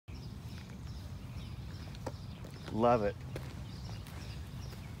Love it.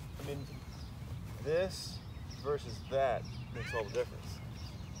 I mean, this versus that makes all the difference.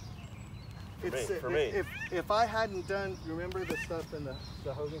 For me. If I hadn't done, remember the stuff in the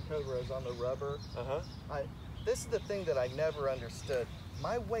Hogan code where I was on the rubber? This is the thing that I never understood.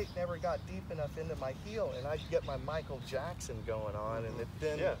 My weight never got deep enough into my heel, and I'd get my Michael Jackson going on, and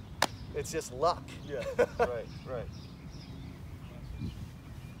it's just luck. Yeah, right.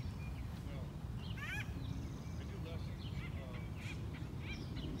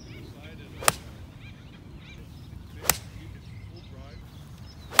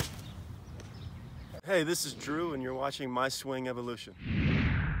 Hey, this is Drew, and you're watching My Swing Evolution.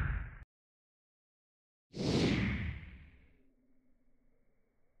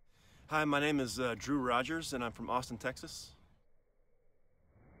 Hi, my name is Drew Rogers, and I'm from Austin, Texas.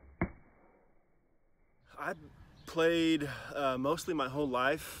 I played mostly my whole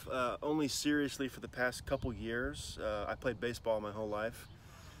life, only seriously for the past couple years. I played baseball my whole life,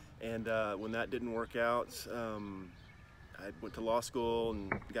 and when that didn't work out, I went to law school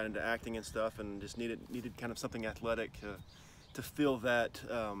and got into acting and stuff, and just needed kind of something athletic to fill that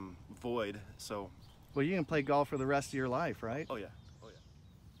void. So, well, you can play golf for the rest of your life, right? Oh yeah.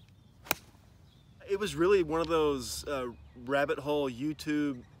 It was really one of those rabbit hole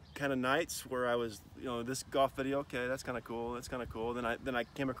YouTube kind of nights where I was, this golf video, okay, that's kind of cool. Then I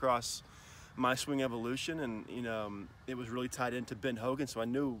came across My Swing Evolution, and it was really tied into Ben Hogan, so I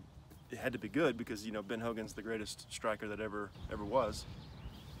knew it had to be good because Ben Hogan's the greatest striker that ever was.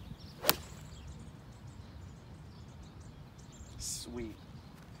 Sweet.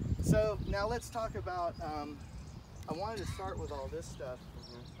 So now let's talk about. I wanted to start with all this stuff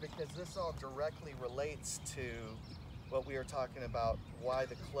because this all directly relates to what we were talking about. Why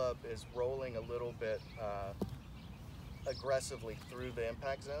the club is rolling a little bit aggressively through the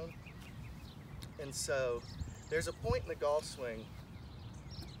impact zone, and so there's a point in the golf swing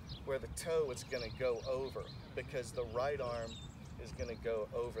where the toe is going to go over because the right arm is going to go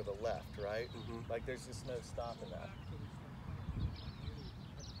over the left, right? Like there's just no stopping that.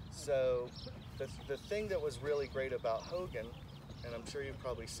 So the thing that was really great about Hogan, and I'm sure you've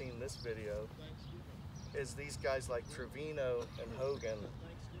probably seen this video, is these guys like Trevino and Hogan,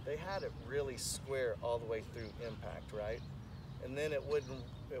 they had it really square all the way through impact, right? And then it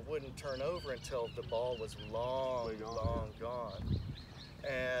wouldn't turn over until the ball was long gone.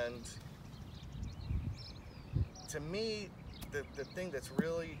 And to me, the thing that's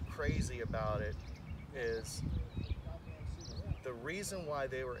really crazy about it is the reason why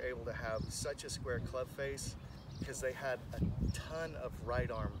they were able to have such a square club face, because they had a ton of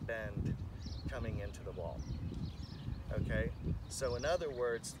right arm bend coming into the ball. Okay, so in other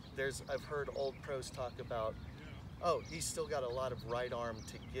words, I've heard old pros talk about, oh, he's still got a lot of right arm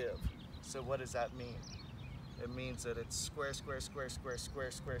to give. So what does that mean? It means that it's square, square, square, square,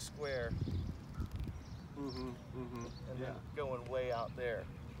 square, square, square, and then going way out there.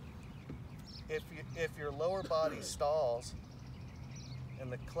 If your lower body stalls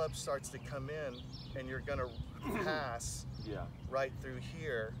and the club starts to come in and you're going to pass right through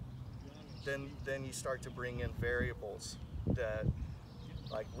here, then you start to bring in variables that,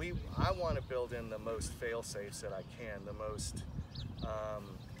 like I want to build in the most fail safes that I can, the most.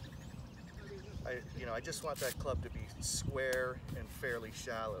 I just want that club to be square and fairly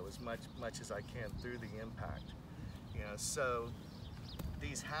shallow as much as I can through the impact. So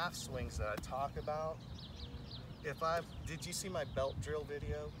these half swings that I talk about, did you see my belt drill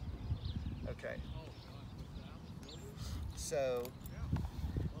video? Okay. So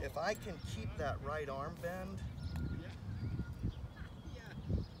if I can keep that right arm bend,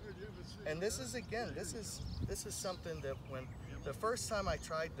 and this is something that when the first time I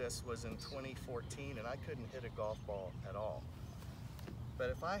tried this was in 2014, and I couldn't hit a golf ball at all.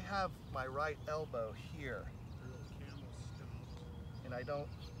 But if I have my right elbow here, and I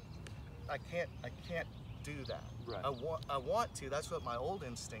can't do that. Right. I want to. That's what my old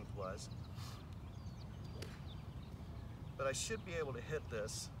instinct was. But I should be able to hit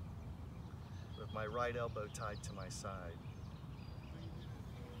this with my right elbow tied to my side.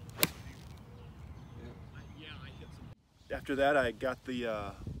 After that, I got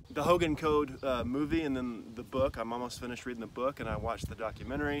the Hogan Code movie and then the book. I'm almost finished reading the book, and I watched the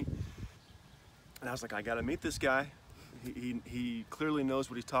documentary. And I was like, I got to meet this guy. He clearly knows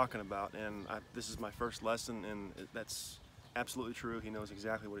what he's talking about, and this is my first lesson, and that's absolutely true. He knows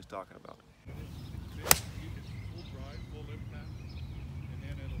exactly what he's talking about. Full drive, full impact, and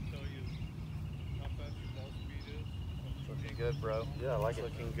then it'll tell you how fast your ball speed is. Looking good, bro. Yeah, I like it.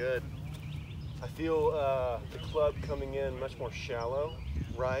 Looking good. I feel the club coming in much more shallow,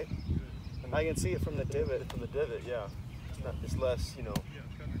 right? and I can see it from the divot. From the divot, yeah. It's less, you know. Yeah,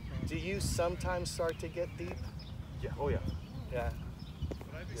 coming from. Do you sometimes start to get deep? Yeah. Oh yeah. Yeah.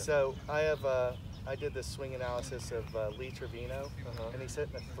 But I think So I did this swing analysis of Lee Trevino, and he's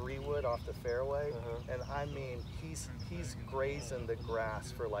hitting a 3-wood off the fairway, and I mean he's grazing the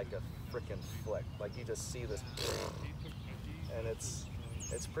grass for like a freaking flick. Like you just see this, and it's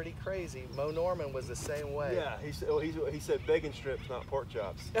pretty crazy. Mo Norman was the same way. Yeah. He said bacon strips, not pork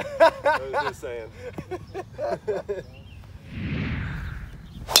chops. That was his saying.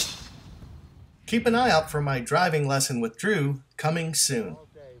 Keep an eye out for my driving lesson with Drew coming soon.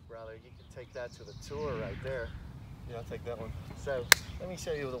 Okay, brother, you can take that to the tour right there. Yeah, I'll take that one. So let me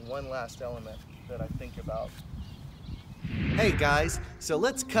show you the one last element that I think about. Hey guys, so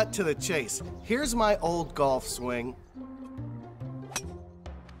let's cut to the chase. Here's my old golf swing.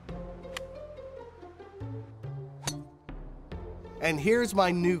 And here's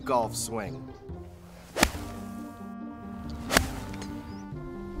my new golf swing.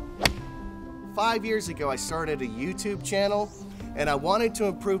 Five years ago, I started a YouTube channel, and I wanted to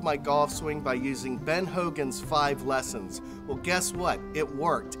improve my golf swing by using Ben Hogan's 5 lessons. Well, guess what? It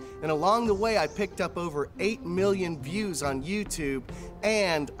worked. And along the way, I picked up over 8 million views on YouTube,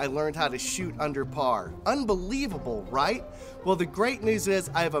 and I learned how to shoot under par. Unbelievable, right? Well, the great news is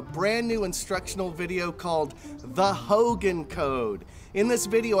I have a brand new instructional video called The Hogan Code. In this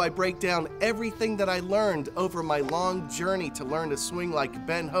video, I break down everything that I learned over my long journey to learn to swing like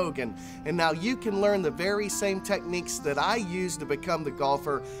Ben Hogan, and now you can learn the very same techniques that I used to become the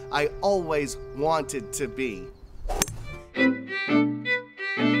golfer I always wanted to be.